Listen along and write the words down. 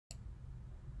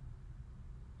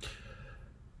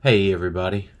Hey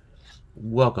everybody,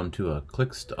 welcome to a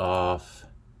Clicked Off.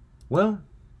 Well,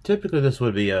 typically this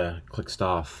would be a Clicked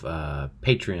Off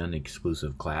Patreon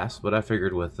exclusive class, but I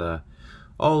figured with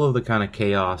all of the kind of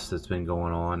chaos that's been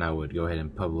going on, I would go ahead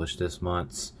and publish this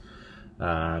month's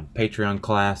Patreon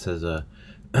class as a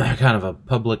kind of a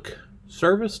public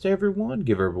service to everyone,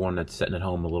 give everyone that's sitting at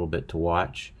home a little bit to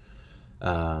watch.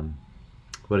 But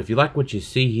if you like what you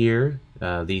see here,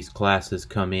 these classes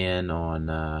come in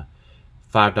on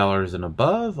 $5 and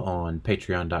above on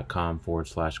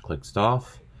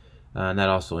patreon.com/clickstoff. And that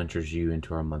also enters you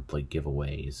into our monthly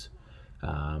giveaways.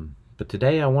 But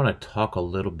today I want to talk a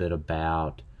little bit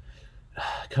about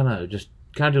kind of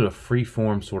do a free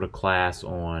form sort of class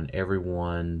on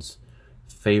everyone's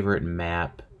favorite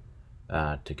map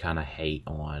to kind of hate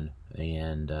on,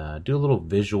 and do a little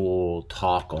visual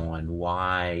talk on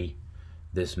why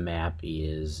this map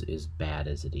is as bad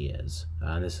as it is.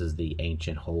 This is the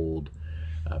Ancient Hold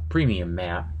premium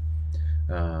map,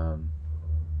 and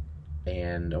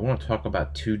I want to talk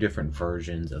about two different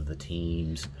versions of the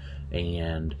teams,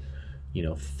 and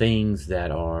things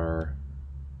that are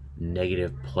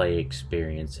negative play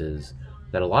experiences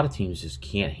that a lot of teams just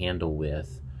can't handle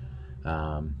with.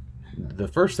 The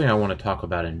first thing I want to talk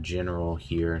about in general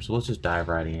here, so let's just dive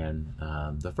right in.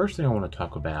 The first thing I want to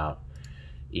talk about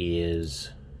is,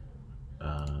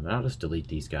 and I'll just delete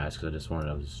these guys because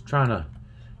I was trying to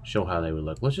show how they would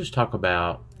look. Let's just talk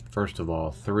about, first of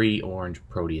all, 3 orange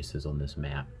Proteuses on this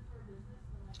map.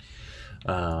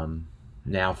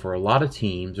 Now, for a lot of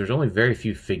teams, there's only very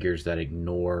few figures that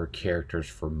ignore characters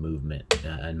for movement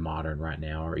in Modern right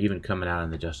now, or even coming out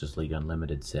in the Justice League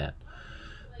Unlimited set.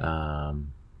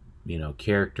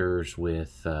 Characters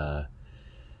with,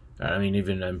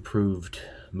 even improved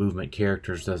movement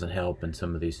characters doesn't help in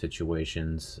some of these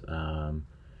situations.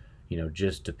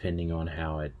 Just depending on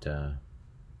how it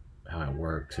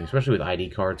works, and especially with ID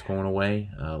cards going away.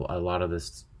 A lot of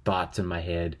this thoughts in my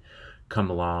head come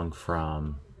along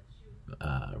from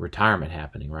retirement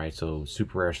happening, right? So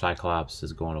super rare Cyclops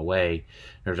is going away.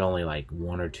 There's only like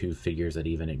 1 or 2 figures that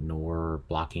even ignore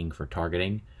blocking for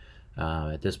targeting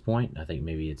at this point. I think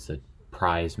maybe it's a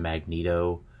prize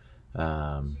Magneto,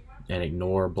 and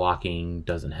ignore blocking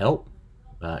doesn't help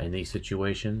in these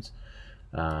situations.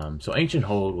 So Ancient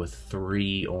Hold with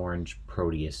 3 orange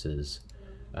Proteuses.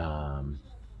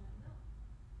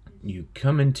 You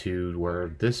come into where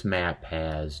this map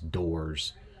has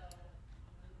doors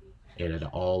at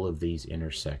all of these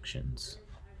intersections.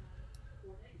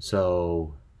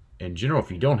 So in general, if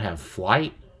you don't have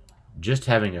flight, just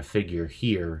having a figure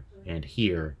here and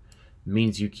here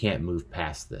means you can't move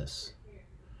past this.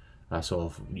 So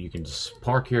if you can just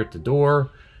park here at the door,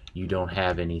 you don't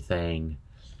have anything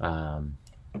that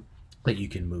you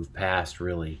can move past,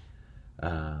 really.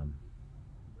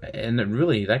 And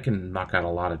really, that can knock out a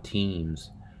lot of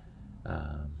teams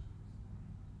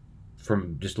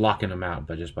from just locking them out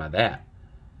by that.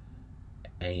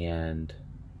 And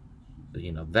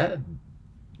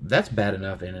that's bad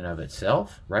enough in and of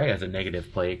itself, right? As a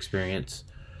negative play experience.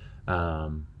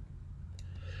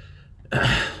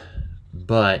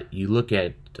 But you look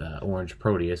at Orange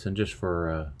Proteus, and just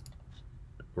for a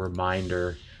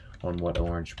reminder on what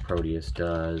Orange Proteus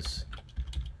does,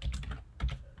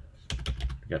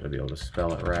 got to be able to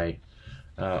spell it right.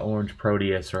 Orange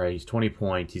Proteus, right? He's 20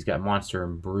 points. He's got Monster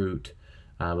and Brute,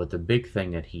 but the big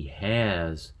thing that he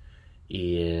has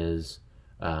is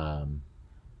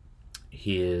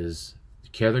his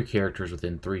other characters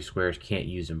within 3 squares can't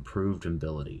use improved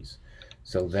abilities.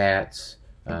 So that's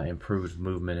improved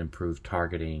movement, improved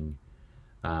targeting,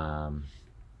 and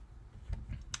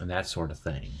that sort of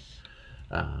thing.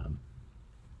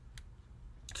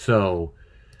 So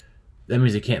that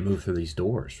means it can't move through these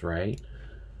doors, right?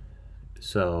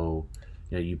 So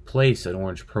you place an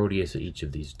orange Proteus at each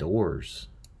of these doors,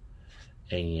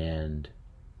 and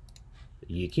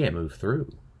you can't move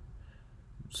through.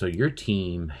 So your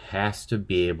team has to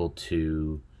be able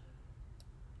to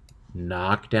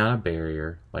knock down a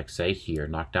barrier, like say here,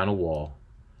 knock down a wall,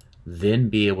 then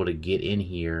be able to get in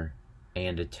here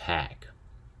and attack.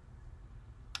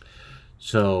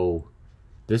 So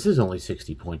this is only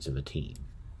 60 points of a team.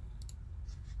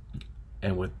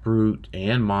 And with Brute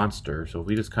and Monster, so if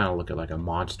we just kind of look at like a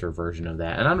monster version of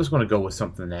that, and I'm just going to go with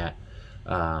something that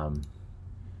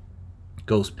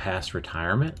goes past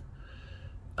retirement.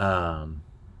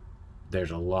 There's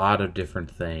a lot of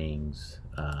different things.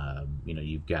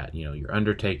 You've got your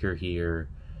Undertaker here,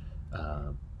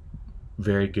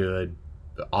 very good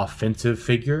offensive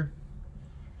figure,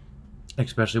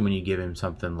 especially when you give him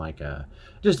something like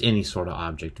just any sort of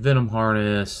object, Venom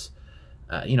Harness.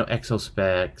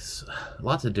 exospecs,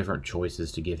 lots of different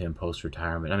choices to give him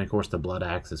post-retirement. I mean, of course, the Blood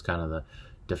Axe is kind of the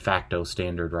de facto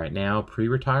standard right now,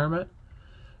 pre-retirement.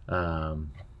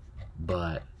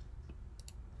 But,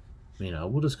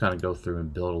 we'll just kind of go through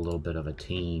and build a little bit of a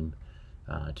team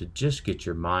to just get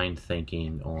your mind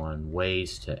thinking on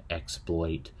ways to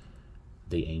exploit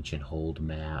the Ancient Hold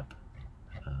map.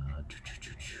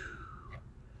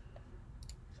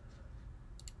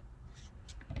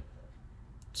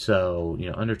 So,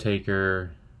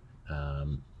 Undertaker,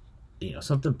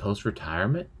 something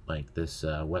post-retirement, like this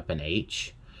Weapon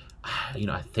H,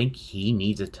 I think he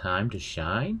needs a time to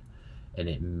shine, and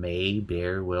it may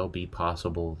very well be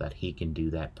possible that he can do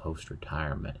that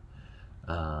post-retirement.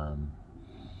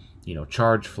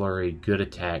 Charge Flurry, good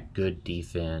attack, good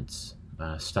defense,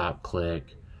 stop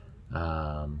click.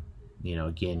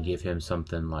 Again, give him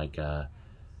something like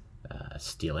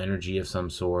Steel Energy of some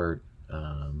sort.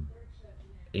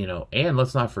 And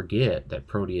let's not forget that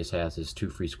Proteus has his 2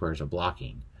 free squares of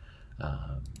blocking.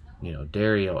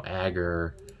 Dario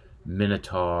Agger,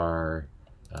 Minotaur,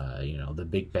 the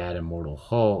Big Bad Immortal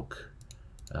Hulk,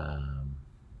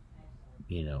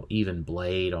 even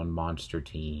Blade on monster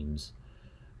teams.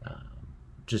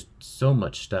 Just so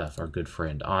much stuff. Our good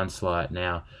friend Onslaught.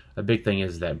 Now, a big thing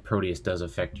is that Proteus does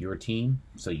affect your team,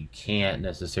 so you can't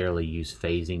necessarily use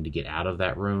phasing to get out of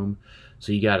that room.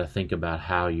 So you got to think about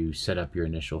how you set up your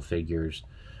initial figures.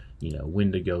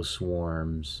 Wendigo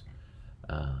swarms.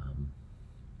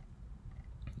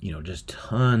 Just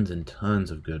tons and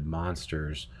tons of good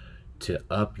monsters to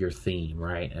up your theme,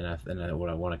 right? And what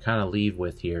I want to kind of leave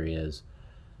with here is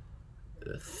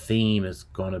the theme is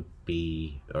going to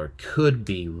be, or could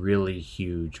be, really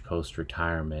huge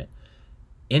post-retirement.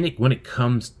 And when it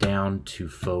comes down to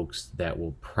folks that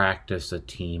will practice a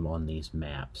team on these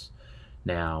maps.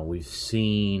 Now, we've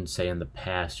seen, say, in the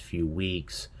past few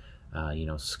weeks,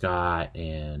 Scott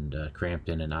and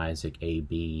Crampton and Isaac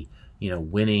AB,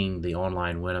 winning the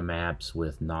online win-a-maps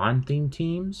with non-theme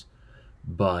teams.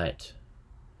 But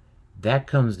that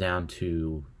comes down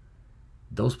to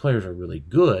those players are really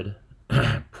good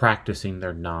practicing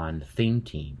their non-theme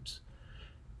teams.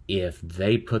 If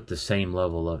they put the same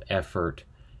level of effort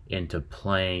into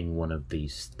playing one of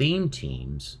these theme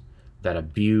teams that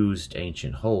abused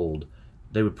Ancient Hold,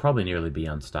 they would probably nearly be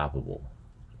unstoppable.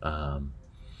 I'm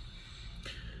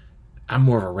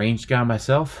more of a ranged guy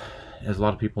myself, as a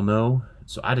lot of people know,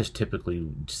 so I just typically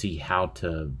see how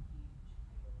to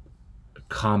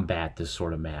combat this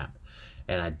sort of map.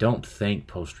 And I don't think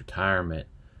post-retirement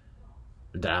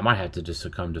that I might have to just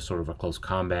succumb to sort of a close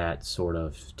combat sort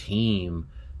of team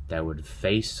that would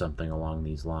face something along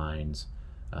these lines.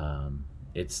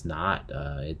 It's not,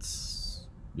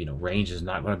 range is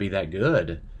not going to be that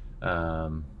good.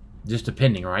 Just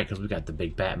depending, right? Because we've got the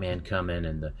big Batman coming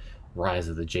and the rise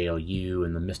of the JLU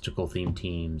and the mystical theme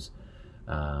teams.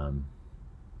 But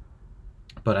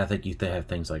I think you have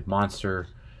things like Monster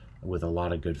with a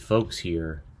lot of good folks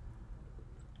here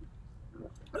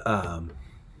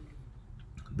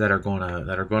that are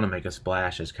gonna make a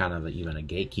splash as kind of even a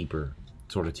gatekeeper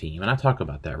sort of team. And I talk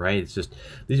about that, right? It's just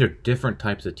these are different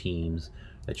types of teams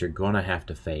that you're gonna have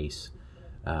to face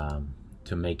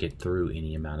to make it through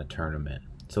any amount of tournament.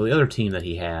 So the other team that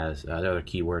he has, the other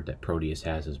keyword that Proteus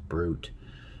has is Brute.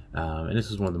 And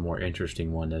this is one of the more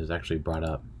interesting ones that is actually brought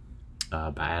up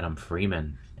by Adam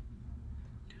Freeman.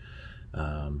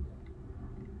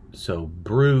 So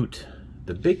Brute,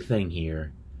 the big thing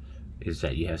here is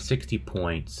that you have 60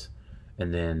 points,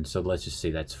 and then, so let's just say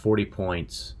that's 40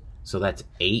 points. So that's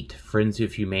 8 Frenzy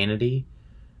of Humanity.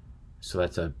 So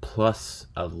that's a plus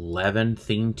 11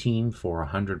 theme team for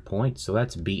 100 points. So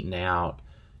that's beating out,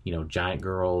 Giant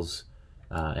Girls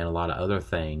and a lot of other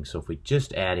things. So if we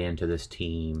just add into this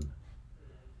team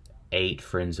 8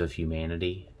 Friends of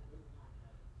Humanity,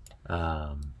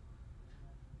 2,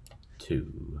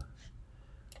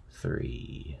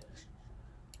 3,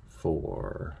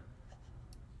 4,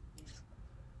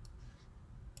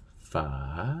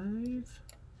 5,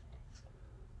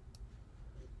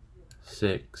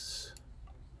 6,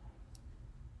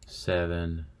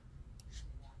 7,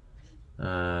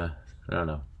 I don't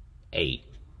know, 8,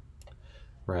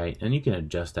 right? And you can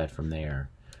adjust that from there.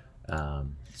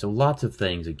 So lots of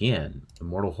things. Again,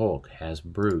 Immortal Hulk has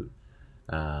Brute.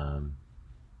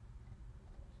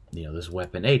 This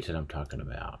Weapon H that I'm talking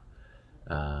about.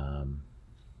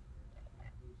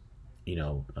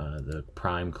 The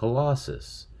Prime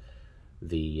Colossus.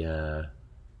 The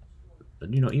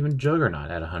even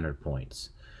Juggernaut at 100 points.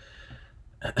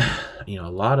 A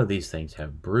lot of these things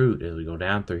have Brute as we go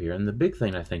down through here. And the big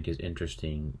thing I think is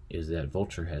interesting is that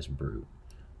Vulture has Brute.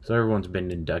 So everyone's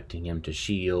been inducting him to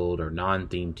Shield or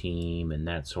non-theme team and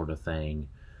that sort of thing.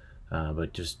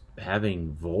 But just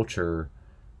having Vulture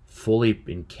fully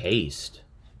encased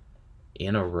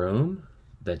in a room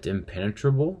that's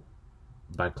impenetrable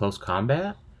by close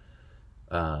combat,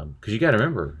 because you got to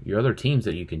remember, your other teams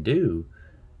that you can do,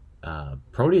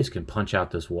 Proteus can punch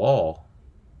out this wall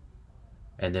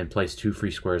and then place 2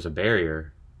 free squares of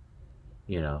barrier,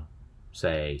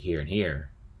 say here and here,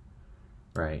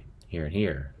 right? Here and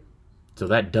here. So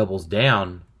that doubles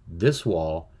down this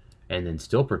wall and then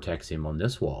still protects him on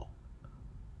this wall.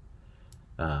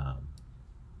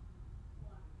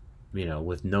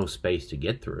 With no space to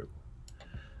get through.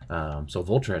 So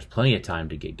Vulture has plenty of time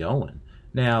to get going.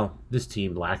 Now, this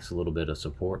team lacks a little bit of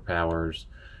support powers,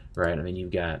 right? I mean,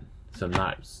 you've got some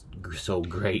not so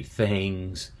great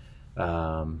things,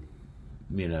 that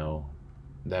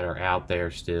are out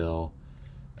there still.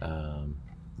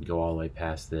 Go all the way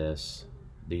past this.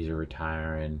 These are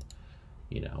retiring.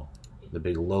 The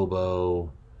big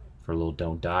Lobo for a little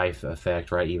don't die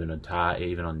effect, right? Even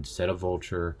on set of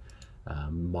Vulture.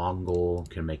 Mongol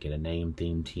can make it a name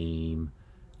theme team.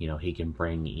 He can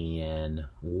bring in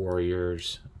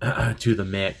warriors to the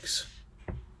mix.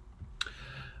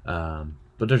 But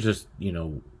there's just,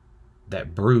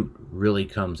 that brute really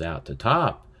comes out to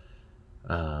top,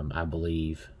 I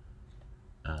believe,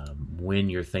 when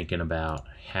you're thinking about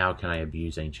how can I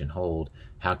abuse Ancient Hold,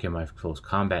 how can my close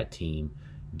combat team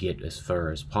get as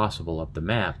far as possible up the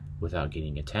map without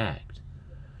getting attacked.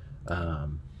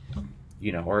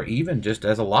 Or even just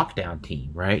as a lockdown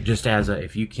team, right? Just as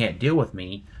if you can't deal with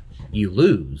me, you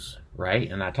lose, right?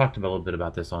 And I talked a little bit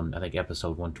about this on, I think,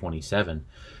 episode 127.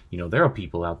 There are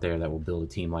people out there that will build a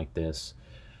team like this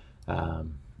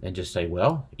and just say,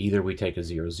 well, either we take a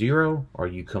 0-0 or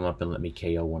you come up and let me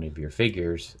KO one of your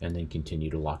figures and then continue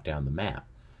to lock down the map.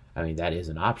 I mean, that is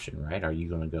an option, right? Are you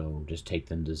going to go just take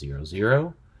them to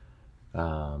 0-0,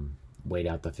 wait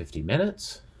out the 50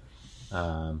 minutes,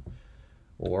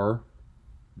 or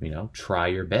try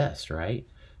your best, right?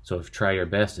 So if try your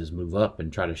best is move up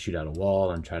and try to shoot out a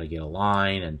wall and try to get a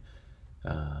line and,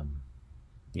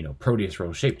 Proteus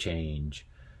roll shape change,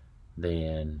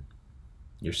 then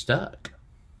you're stuck,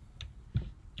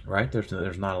 right?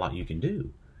 There's not a lot you can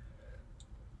do.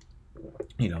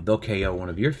 They'll KO one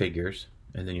of your figures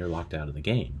and then you're locked out of the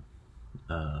game.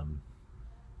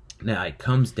 Now it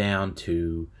comes down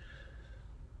to,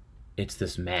 it's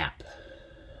this map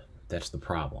that's the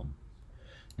problem.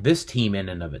 This team in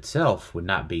and of itself would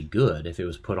not be good if it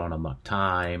was put on a Muck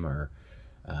Time or,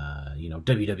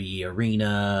 WWE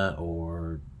Arena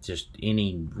or just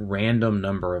any random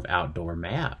number of outdoor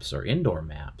maps or indoor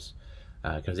maps,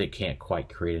 because it can't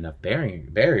quite create enough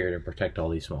barrier to protect all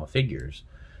these small figures.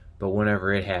 But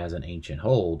whenever it has an Ancient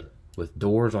Hold with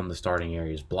doors on the starting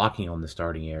areas, blocking on the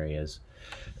starting areas,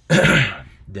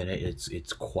 then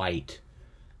it's quite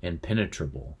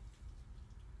impenetrable.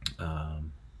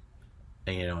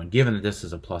 And given that this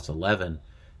is a plus 11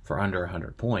 for under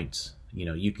 100 points,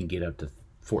 you can get up to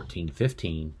 14,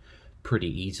 15 pretty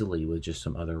easily with just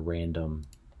some other random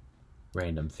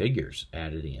figures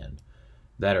added in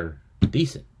that are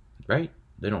decent, right?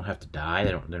 They don't have to die.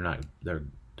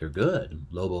 They're good.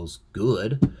 Lobo's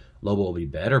good. Lobo will be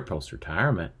better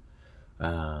post-retirement.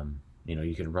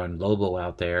 You can run Lobo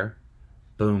out there,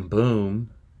 boom,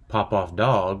 boom, pop off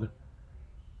dog,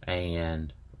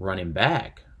 and run him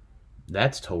back.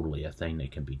 That's totally a thing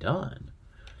that can be done.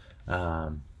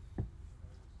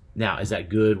 Now, is that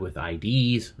good with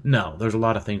IDs? No, there's a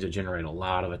lot of things that generate a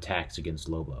lot of attacks against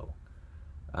Lobo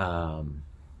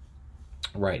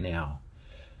right now.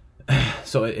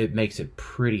 So it makes it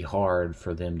pretty hard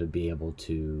for them to be able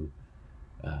to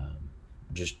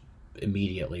just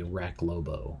immediately wreck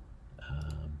Lobo.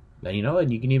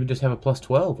 And you can even just have a plus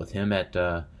 12 with him at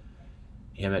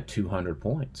 200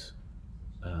 points.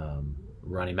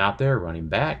 Run him out there, run him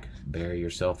back, bury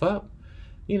yourself up.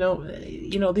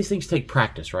 These things take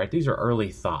practice, right? These are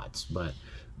early thoughts, but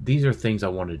these are things I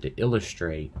wanted to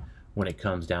illustrate when it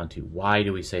comes down to why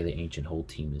do we say the Ancient Hold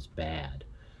team is bad,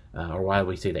 or why do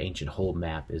we say the Ancient Hold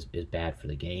map is bad for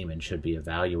the game and should be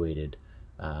evaluated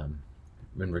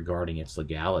when regarding its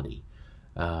legality,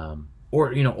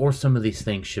 or some of these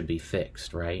things should be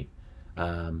fixed, right?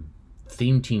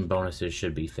 Theme team bonuses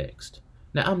should be fixed.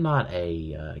 Now, I'm not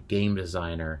a game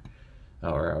designer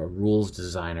or a rules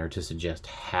designer to suggest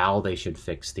how they should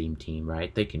fix theme team,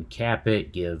 right? They can cap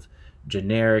it, give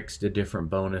generics to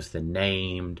different bonus than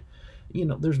named.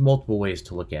 There's multiple ways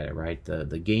to look at it, right?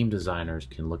 The game designers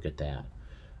can look at that.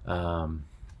 Now,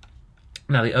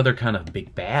 the other kind of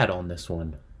big bad on this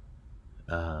one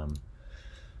that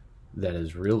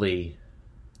is really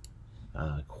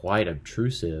quite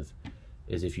obtrusive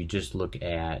is if you just look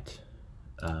at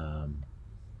the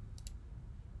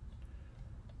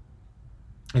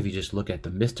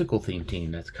mystical theme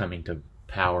team that's coming to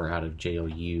power out of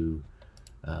JLU.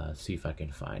 See if I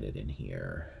can find it in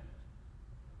here.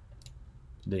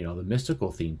 The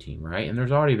mystical theme team, right? And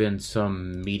there's already been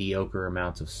some mediocre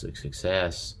amounts of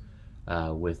success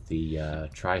with the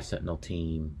Tri-Sentinel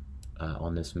team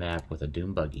on this map with a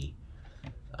Doom Buggy.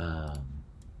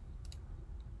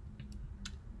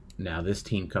 Now this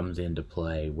team comes into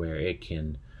play where it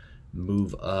can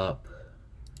move up.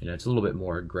 It's a little bit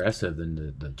more aggressive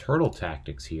than the turtle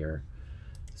tactics here,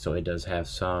 so it does have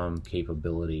some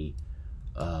capability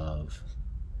of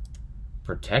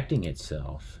protecting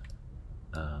itself.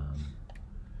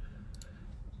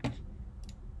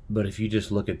 But if you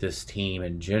just look at this team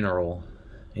in general,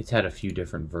 it's had a few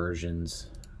different versions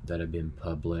that have been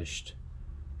published.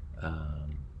 I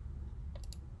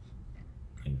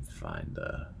can find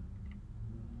the...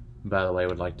 By the way, I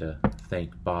would like to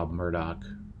thank Bob Murdoch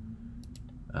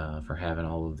for having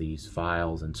all of these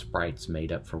files and sprites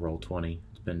made up for Roll20.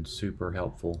 It's been super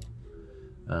helpful.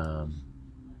 And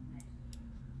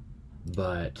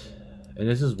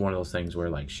this is one of those things where,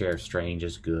 like, Sheriff Strange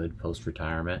is good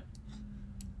post-retirement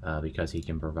because he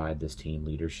can provide this team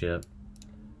leadership.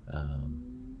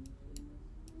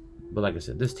 But like I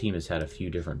said, this team has had a few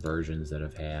different versions that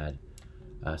have had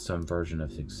some version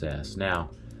of success. Now,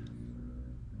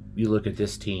 you look at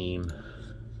this team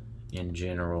in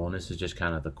general, and this is just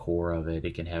kind of the core of it.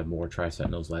 It can have more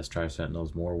Tri-Sentinels, less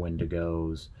Tri-Sentinels, more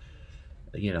Wendigos,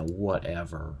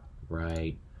 whatever,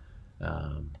 right?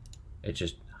 It's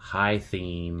just high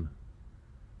theme,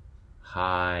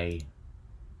 high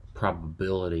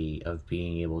probability of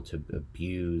being able to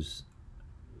abuse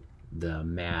the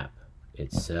map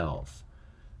itself.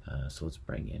 So let's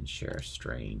bring in Sheriff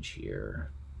Strange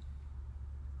here.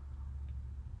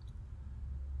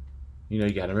 You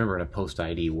got to remember, in a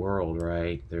post-ID world,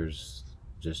 right, there's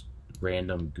just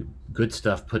random good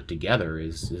stuff put together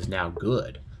is now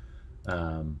good.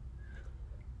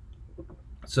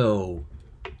 So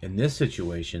in this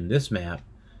situation, this map,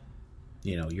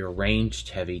 your ranged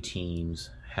heavy teams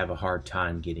have a hard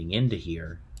time getting into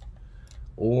here,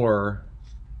 or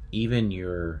even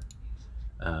your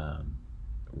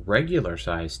regular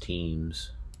size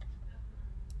teams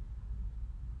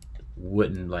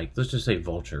wouldn't, like, let's just say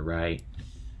Vulture, right?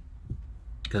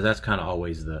 Because that's kind of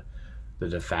always the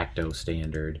de facto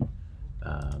standard.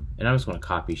 And I'm just going to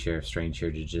copy Sheriff Strange here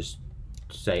to just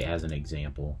say as an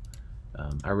example.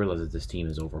 I realize that this team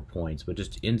is over points, but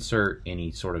just insert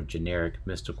any sort of generic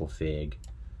mystical fig.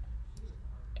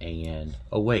 And,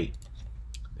 oh wait,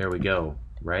 there we go,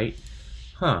 right?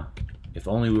 Huh, if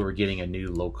only we were getting a new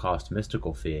low-cost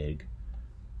mystical fig.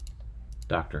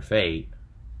 Dr. Fate,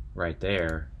 right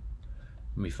there.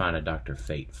 Let me find a Dr.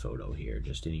 Fate photo here,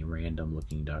 just any random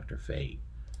looking Dr. Fate.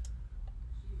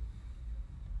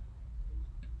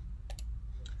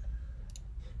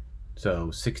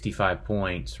 So 65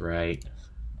 points, right,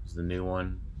 is the new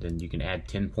one. Then you can add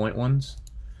 10-point ones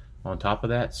on top of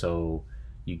that. So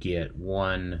you get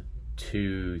 1,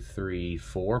 2, 3,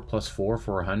 4, plus 4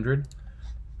 for 100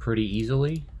 pretty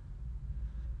easily.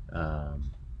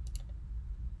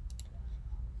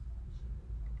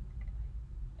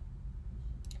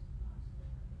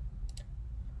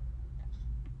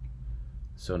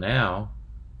 So now,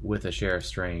 with a Sheriff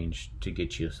Strange to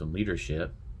get you some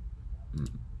leadership.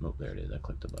 Oh, there it is. I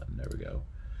clicked the button. There we go.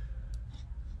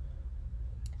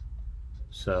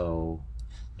 So,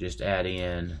 just add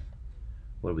in,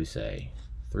 what do we say?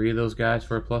 3 of those guys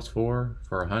for a +4 for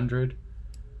 100.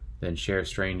 Then Sheriff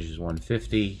Strange is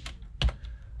 150.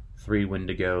 3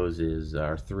 Wendigos is,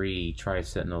 or 3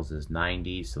 Tri-Sentinels is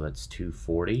 90, so that's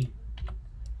 240.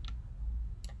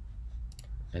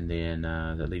 And then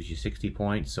that leaves you 60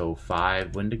 points, so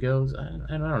 5 Wendigos.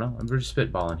 I don't know. I'm just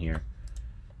spitballing here.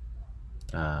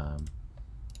 Because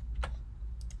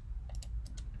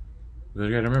you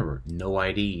gotta remember, no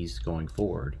IDs going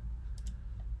forward.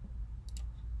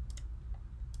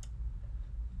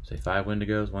 Say 5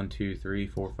 Wendigos, 1, 2, 3,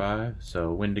 4, 5.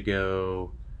 So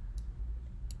Wendigo,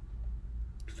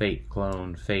 Fate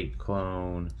Clone, Fate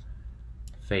Clone,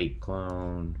 Fate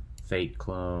Clone, Fate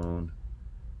Clone.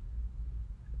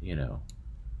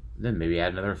 Then maybe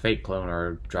add another Fate Clone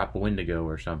or drop a Wendigo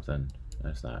or something.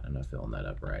 I'm not filling that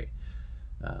up right.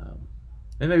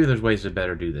 And maybe there's ways to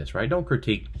better do this, right? Don't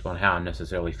critique on how I'm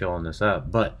necessarily filling this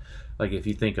up, but like if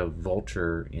you think of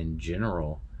Vulture in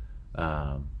general,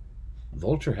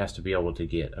 Vulture has to be able to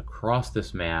get across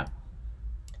this map,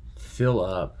 fill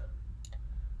up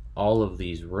all of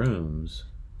these rooms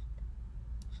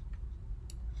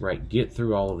right? Get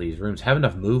through all of these rooms, have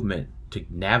enough movement to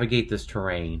navigate this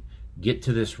terrain, get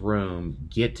to this room,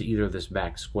 get to either this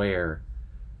back square.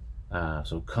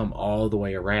 So come all the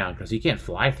way around, because he can't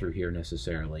fly through here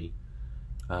necessarily.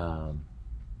 So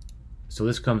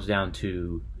this comes down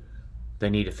to they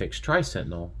need to fix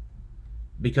Tri-Sentinel,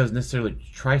 because necessarily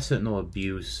Tri-Sentinel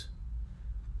abuse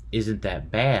isn't that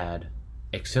bad,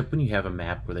 except when you have a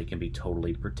map where they can be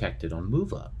totally protected on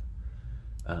move up.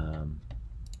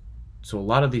 So a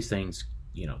lot of these things,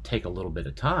 take a little bit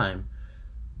of time,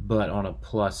 but on a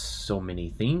plus so many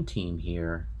theme team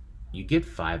here, you get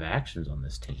 5 actions on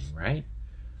this team, right?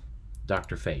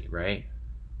 Dr. Fate, right?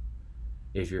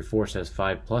 If your force has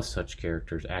 5 plus such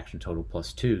characters, action total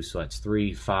plus 2, so that's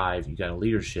 3, 5. You got a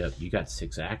leadership, you got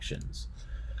 6 actions.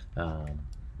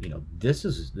 This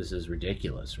is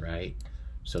ridiculous, right?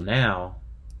 So now,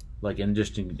 like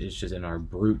it's just in our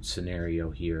brute scenario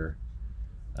here.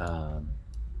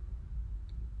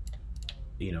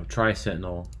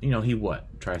 Tri-Sentinel.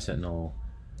 Tri-Sentinel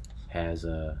has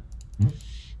a.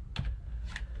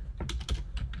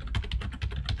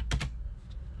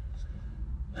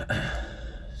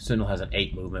 Sentinel has an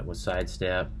 8 movement with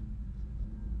sidestep,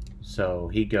 so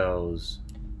he goes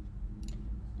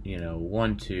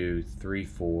 1, 2, 3,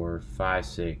 4, 5,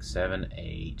 6, 7,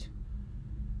 8,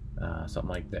 something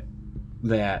like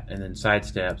that, and then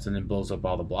sidesteps, and then blows up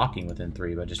all the blocking within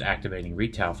 3 by just activating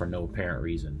Retail for no apparent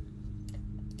reason.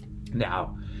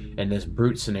 Now, in this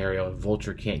brute scenario, if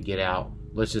Vulture can't get out,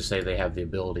 let's just say they have the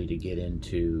ability to get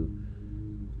into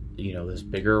this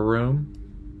bigger room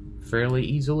fairly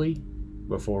easily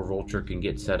before Vulture can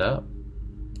get set up.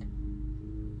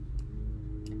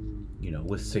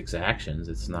 With 6 actions,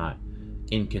 it's not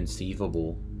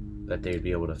inconceivable that they'd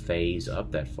be able to phase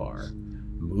up that far,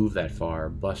 move that far,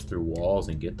 bust through walls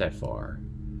and get that far.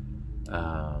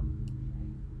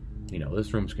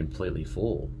 This room's completely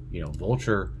full.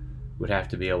 Vulture would have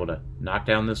to be able to knock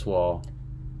down this wall,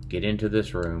 get into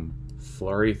this room,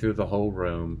 flurry through the whole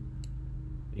room.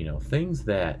 Things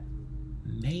that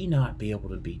may not be able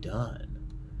to be done.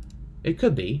 It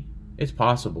could be. It's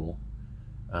possible.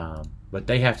 But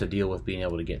they have to deal with being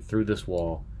able to get through this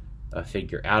wall, a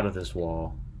figure out of this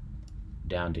wall,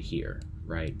 down to here,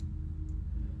 right?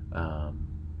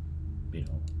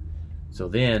 So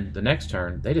then the next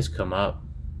turn, they just come up,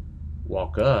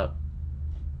 walk up,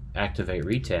 activate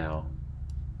Retail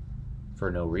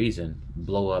for no reason,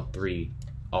 blow up 3,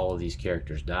 all of these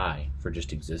characters die for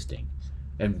just existing.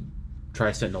 And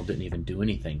Tri-Sentinel didn't even do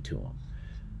anything to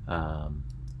them.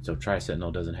 So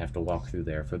Tri-Sentinel doesn't have to walk through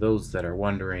there. For those that are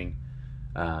wondering,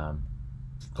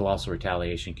 Colossal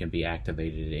Retaliation can be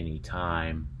activated at any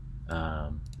time.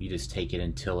 You just take it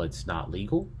until it's not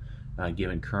legal,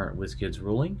 given current WizKids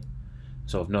ruling.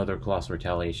 So if no other Colossal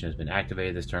Retaliation has been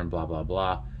activated this turn, blah, blah,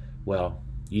 blah, well,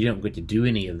 you don't get to do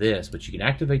any of this, but you can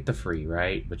activate the free,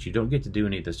 right? But you don't get to do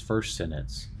any of this first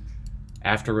sentence.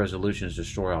 After resolutions,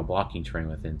 destroy all blocking terrain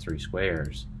within 3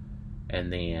 squares.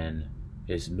 And then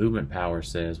his movement power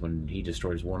says when he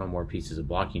destroys 1 or more pieces of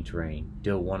blocking terrain,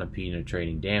 deal 1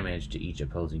 penetrating damage to each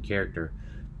opposing character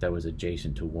that was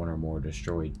adjacent to 1 or more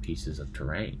destroyed pieces of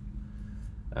terrain.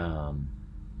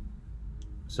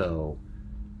 So,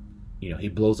 he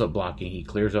blows up blocking, he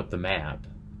clears up the map,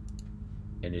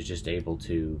 and is just able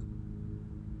to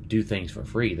do things for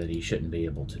free that he shouldn't be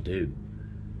able to do.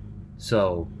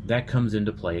 So that comes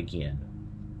into play again.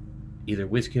 Either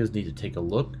WizKids need to take a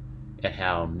look at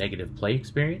how negative play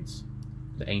experience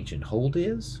the Ancient Hold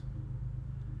is,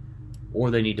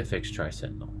 or they need to fix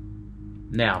Tri-Sentinel.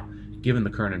 Now, given the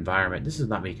current environment, this is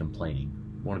not me complaining.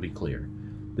 I want to be clear.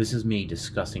 This is me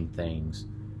discussing things,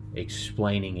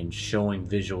 explaining and showing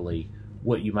visually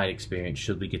what you might experience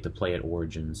should we get to play at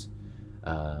Origins.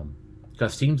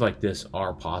 Because teams like this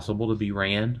are possible to be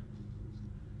ran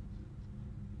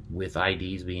with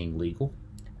IDs being legal.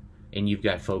 And you've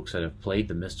got folks that have played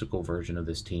the mystical version of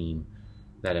this team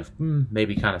that have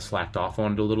maybe kind of slacked off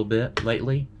on it a little bit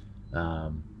lately.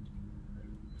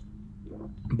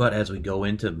 But as we go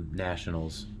into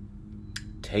Nationals,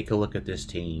 take a look at this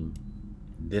team.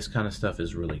 This kind of stuff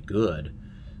is really good.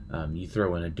 You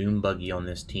throw in a Doom Buggy on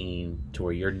this team to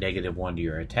where you're -1 to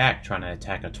your attack, trying to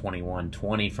attack a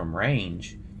 21-20 from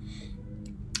range,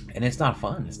 and it's not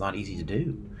fun. It's not easy to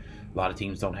do. A lot of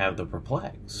teams don't have the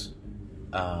Perplex.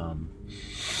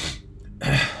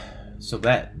 So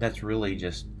that's really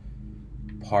just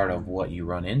part of what you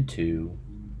run into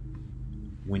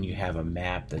when you have a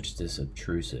map that's this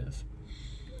obtrusive.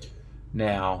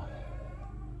 Now,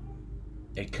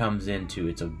 it comes into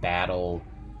it's a battle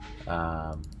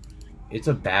of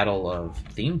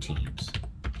theme teams.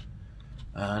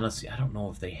 Let's see. I don't know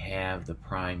if they have the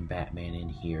Prime Batman in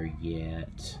here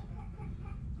yet.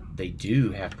 They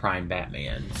do have Prime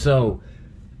Batman. So,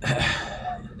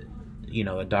 you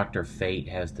know, Dr. Fate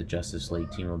has the Justice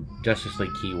League team of Justice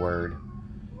League keyword.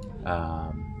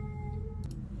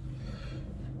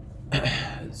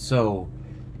 So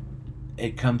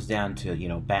it comes down to, you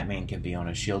know, Batman can be on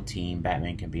a Shield team,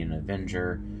 Batman can be an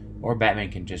Avenger, or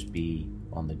Batman can just be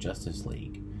on the Justice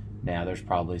League. Now, there's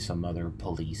probably some other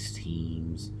police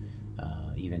teams,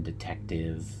 even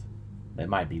detective, that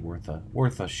might be worth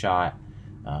a shot.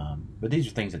 But these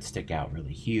are things that stick out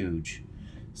really huge.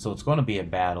 So it's going to be a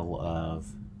battle of,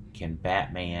 can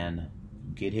Batman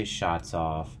get his shots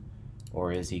off,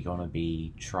 or is he going to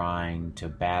be trying to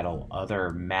battle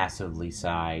other massively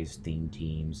sized theme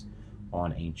teams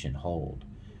on Ancient Hold?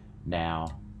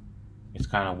 Now, it's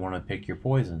kind of want to pick your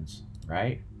poisons,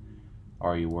 right?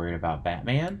 Are you worried about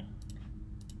Batman?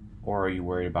 Or are you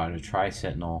worried about a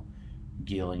Tri-Sentinel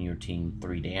dealing your team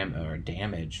 3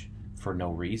 damage for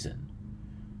no reason?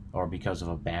 Or because of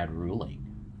a bad ruling?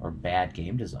 Or bad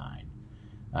game design?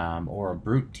 Or a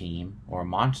brute team or a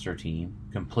monster team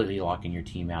completely locking your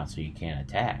team out so you can't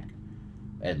attack?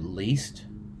 At least,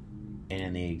 and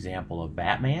in the example of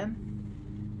Batman,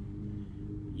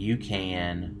 you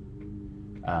can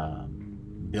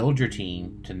build your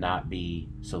team to not be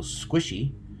so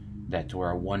squishy that to where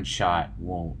a one shot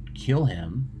won't kill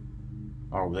him,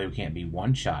 or they can't be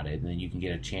one shotted, and then you can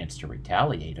get a chance to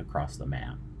retaliate across the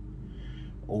map.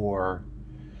 Or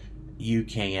you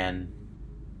can,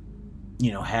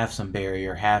 you know, have some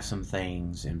barrier, have some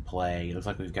things in play. It looks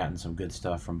like we've gotten some good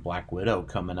stuff from Black Widow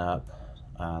coming up.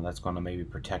 That's going to maybe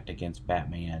protect against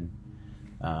Batman.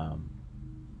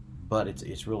 But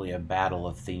it's really a battle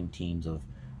of theme teams of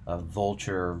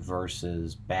Vulture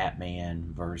versus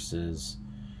Batman versus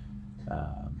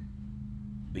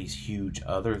these huge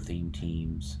other theme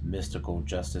teams, Mystical,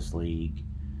 Justice League,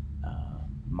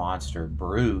 Monster,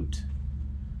 Brute,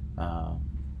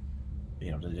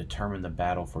 you know, to determine the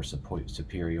battle for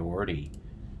superiority.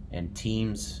 And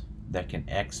teams that can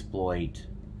exploit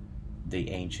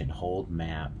the Ancient Hold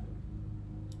map,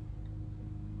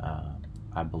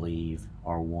 I believe,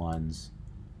 are ones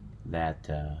that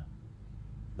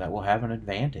that will have an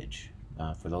advantage.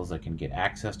 For those that can get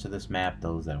access to this map,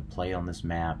 those that will play on this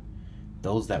map,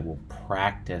 those that will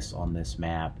practice on this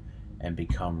map and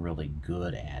become really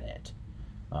good at it.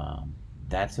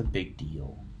 That's a big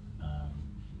deal.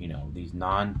 You know, these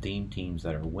non-theme teams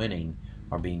that are winning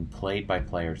are being played by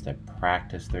players that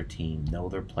practice their team, know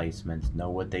their placements,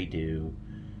 know what they do.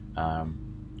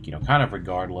 You know, kind of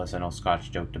regardless. I know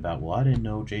Scotch joked about, well, I didn't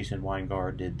know Jason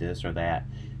Weingard did this or that.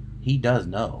 He does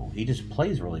know. He just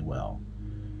plays really well.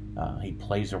 He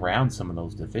plays around some of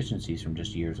those deficiencies from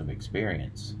just years of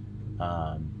experience.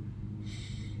 For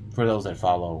those that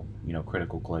follow, you know,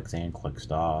 Critical Clicks and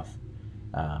Clicked Off.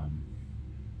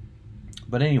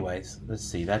 But anyways, let's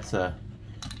see. That's about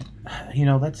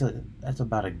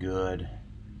a good.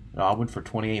 I went for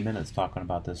 28 minutes talking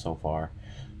about this so far.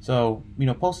 So, you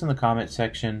know, post in the comment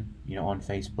section, you know, on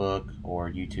Facebook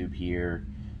or YouTube here,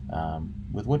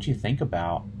 with what you think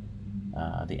about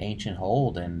the Ancient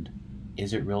Hold, and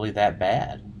is it really that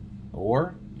bad,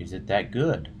 or is it that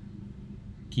good?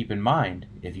 Keep in mind,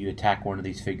 if you attack one of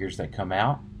these figures that come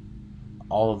out,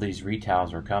 all of these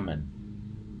retails are coming.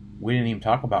 We didn't even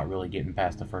talk about really getting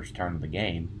past the first turn of the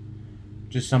game.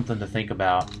 Just something to think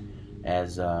about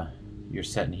as you're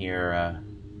sitting here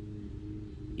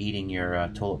eating your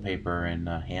toilet paper and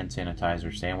hand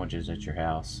sanitizer sandwiches at your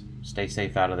house. Stay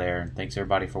safe out of there. Thanks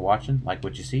everybody for watching. Like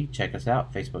what you see, check us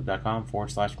out.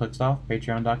 Facebook.com/ClickSoft,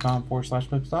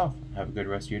 Patreon.com/ClickSoft. Have a good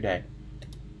rest of your day.